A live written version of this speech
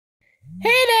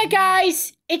Hey there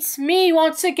guys, it's me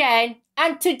once again,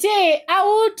 and today I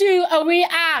will do a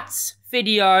reacts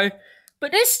video,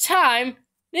 but this time,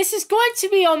 this is going to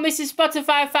be on Mrs.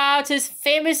 Butterfly Violetta's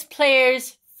Famous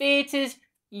Players Theatres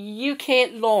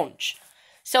UK launch,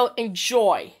 so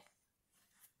enjoy.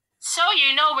 So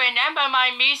remember my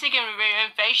music and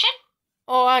renovation?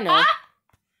 Oh, I know. Huh?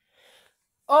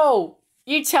 Oh,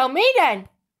 you tell me then.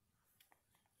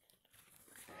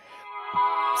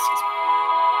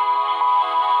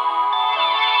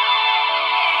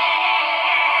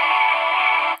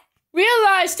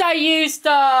 Realised I used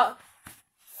the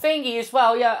thingy as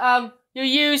well. Yeah, you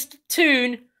used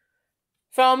tune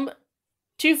from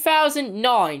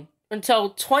 2009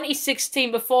 until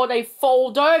 2016 before they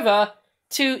fold over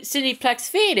to Cineplex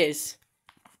Theatres.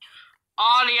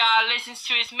 Alia listens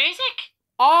to his music?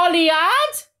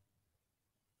 Oliad?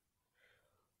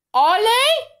 Ollie?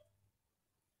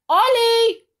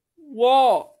 Ollie?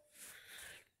 What?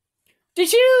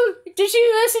 Did you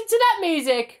listen to that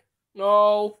music?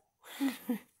 No.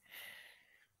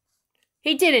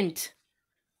 He didn't.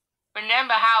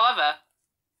 Remember, however,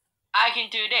 I can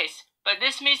do this, but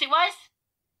this music was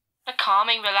a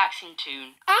calming, relaxing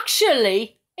tune.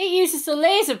 Actually, it uses the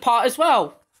laser part as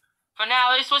well. For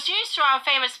now, this was used around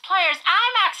Famous Players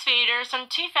IMAX theaters from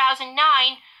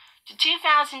 2009 to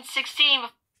 2016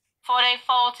 before they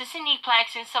fall to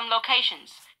Cineplex in some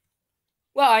locations.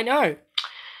 Well, I know.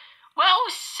 Well,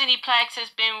 Cineplex has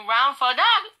been around for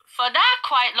that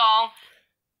quite long.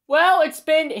 Well, it's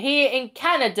been here in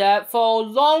Canada for a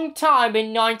long time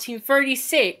in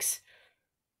 1936.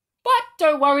 But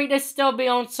don't worry, they'll still be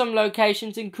on some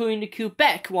locations, including the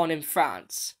Quebec one in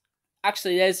France.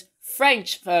 Actually, there's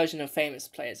French version of Famous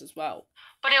Players as well.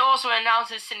 But it also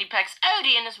announces Cineplex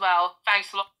Odeon as well,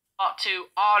 thanks a lot to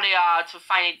Alia for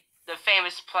finding the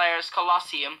Famous Players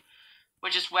Colosseum,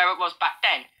 which is where it was back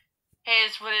then.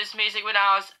 Here's with his music when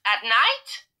I was at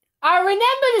night. I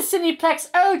remember the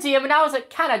Cineplex Odeon when I was at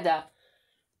Canada.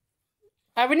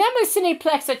 I remember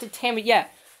Cineplex Entertainment, yeah.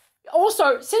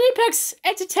 Also, Cineplex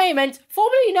Entertainment,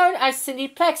 formerly known as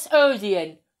Cineplex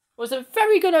Odeon, was a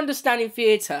very good understanding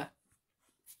theatre.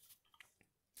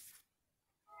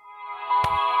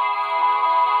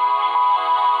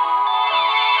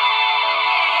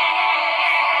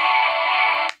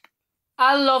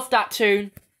 I love that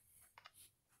tune.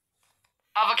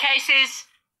 Other cases,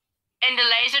 in the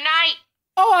laser night.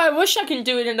 Oh, I wish I could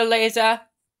do it in the laser.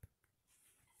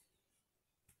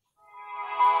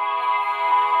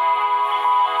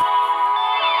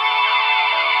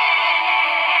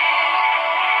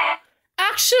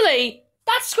 Actually,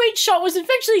 that screenshot was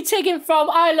eventually taken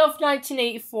from I Love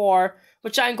 1984,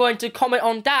 which I'm going to comment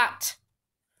on that.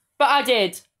 But I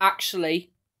did,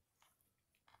 actually.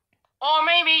 Or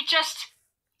maybe just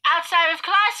outside of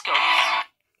kaleidoscopes.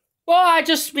 Well,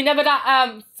 we never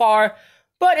that far.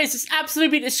 But it's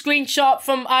absolutely the screenshot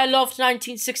from I Love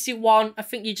 1961. I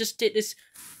think you just did this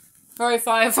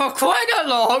verify for quite a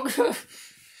long.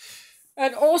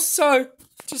 And also,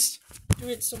 just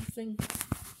doing something.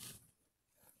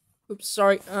 Oops,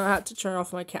 sorry. I had to turn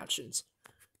off my captions.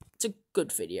 It's a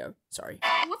good video. Sorry.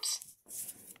 Whoops.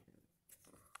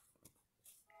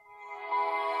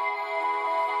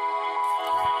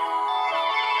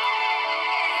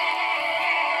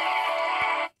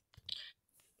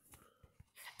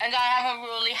 And I have a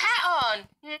woolly hat on.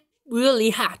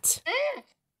 Woolly hat.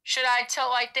 Should I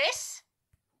tilt like this?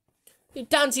 You're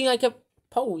dancing like a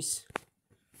pose.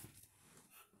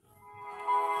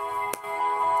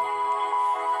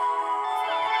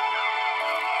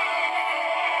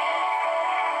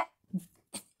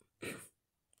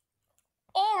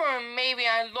 Or maybe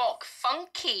I look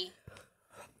funky.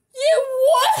 You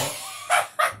what?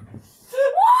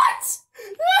 What?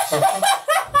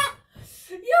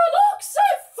 You look so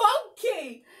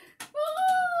funky!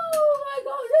 Oh my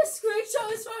god, this screenshot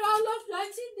is from I Love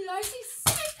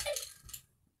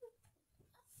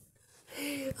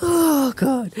 1997! Oh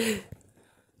god.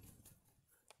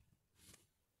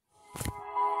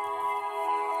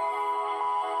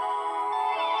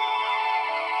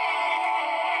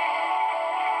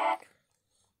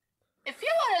 If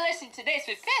you want to listen to this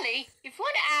with Philly, if you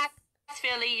want to ask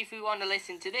Philly if you want to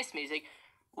listen to this music,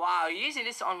 wow, you're using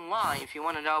this online if you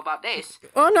want to know about this.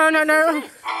 Oh, no.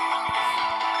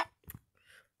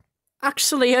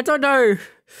 Actually, I don't know.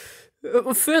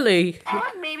 Philly.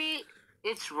 But maybe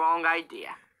it's wrong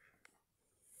idea.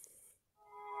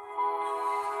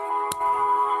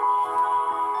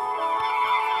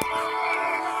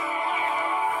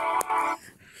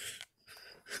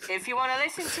 If you want to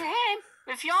listen to him,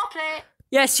 if y'all play it.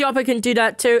 Yes, Yoppa can do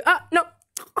that too. No.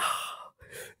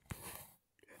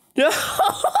 No.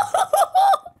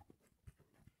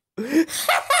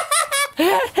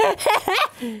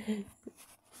 Y'all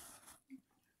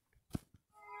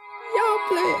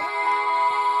play.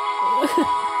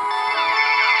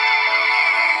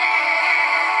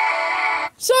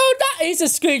 So that is a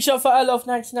screenshot for I Love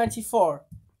 1994.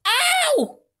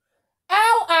 Ow!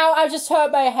 Ow, ow, I just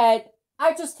hurt my head.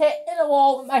 I just hit in the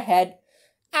wall with my head.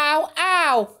 Ow,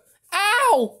 ow,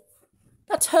 ow!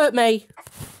 That hurt me.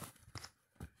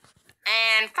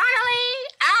 And finally,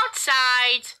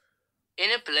 outside,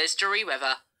 in a blistery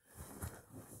weather.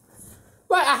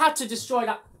 Right, I had to destroy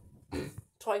that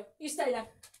toy. You stay there.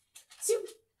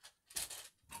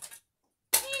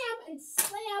 Bam and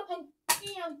slam and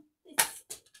bam. This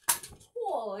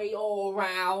toy all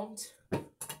around.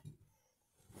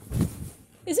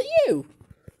 Is it you?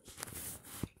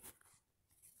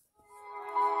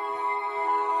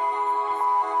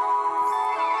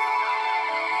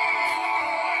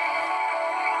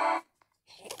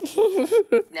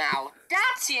 Now,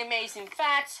 that's the amazing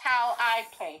facts how I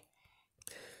play.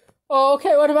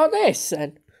 Okay, what about this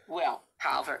then? Well,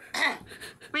 however,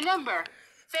 remember,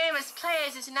 Famous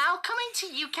Players is now coming to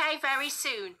UK very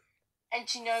soon.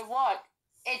 And you know what?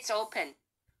 It's open.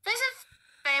 Visit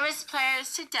Famous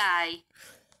Players today.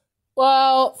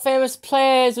 Well, Famous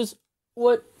Players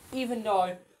would even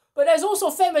know. But there's also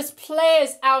Famous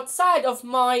Players outside of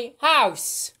my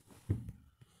house.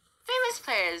 Famous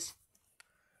Players.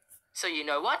 So you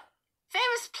know what?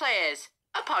 Famous Players,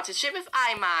 a partnership with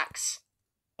IMAX.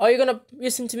 Are you gonna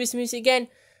listen to this music again?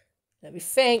 Let me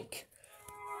think.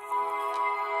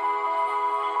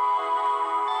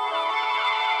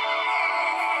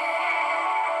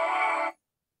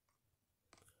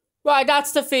 Right,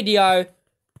 that's the video.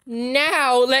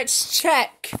 Now let's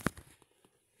check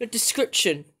the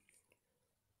description.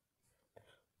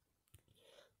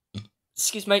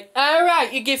 Excuse me.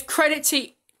 Alright, you give credit to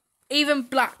Even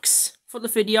Blacks for the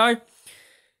video.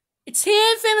 It's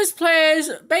here, Famous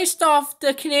Players, based off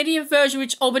the Canadian version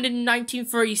which opened in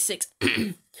 1936.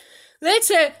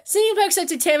 Later, Cineplex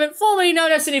Entertainment, formerly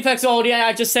known as Cineplex Audio,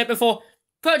 I just said before,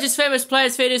 purchased Famous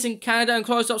Players theatres in Canada and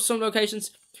closed up some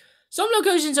locations. Some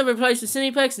locations are replaced with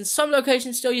Cineplex, and some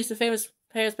locations still use the Famous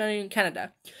Players banner in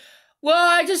Canada.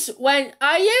 Well, do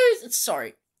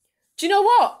you know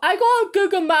what? I go on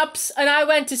Google Maps, and I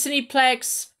went to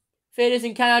Cineplex theatres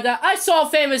in Canada. I saw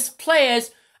Famous Players.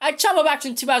 I traveled back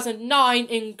in 2009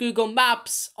 in Google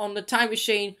Maps, on the time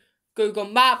machine, Google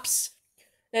Maps.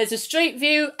 There's a street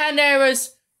view, and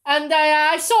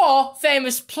I saw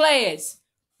Famous Players,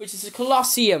 which is a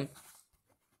Colosseum.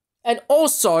 And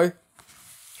also,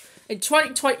 in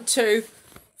 2022,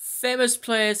 Famous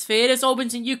Players Theatres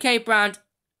opens in UK brand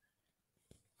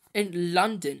in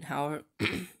London, however.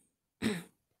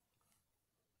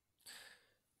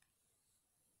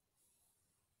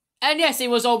 And yes, it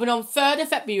was open on 3rd of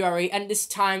February, and this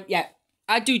time, yeah,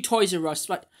 I do Toys R Us,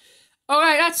 but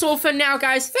alright, that's all for now,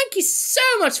 guys. Thank you so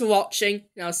much for watching,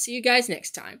 and I'll see you guys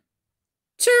next time.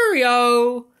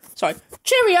 Cheerio!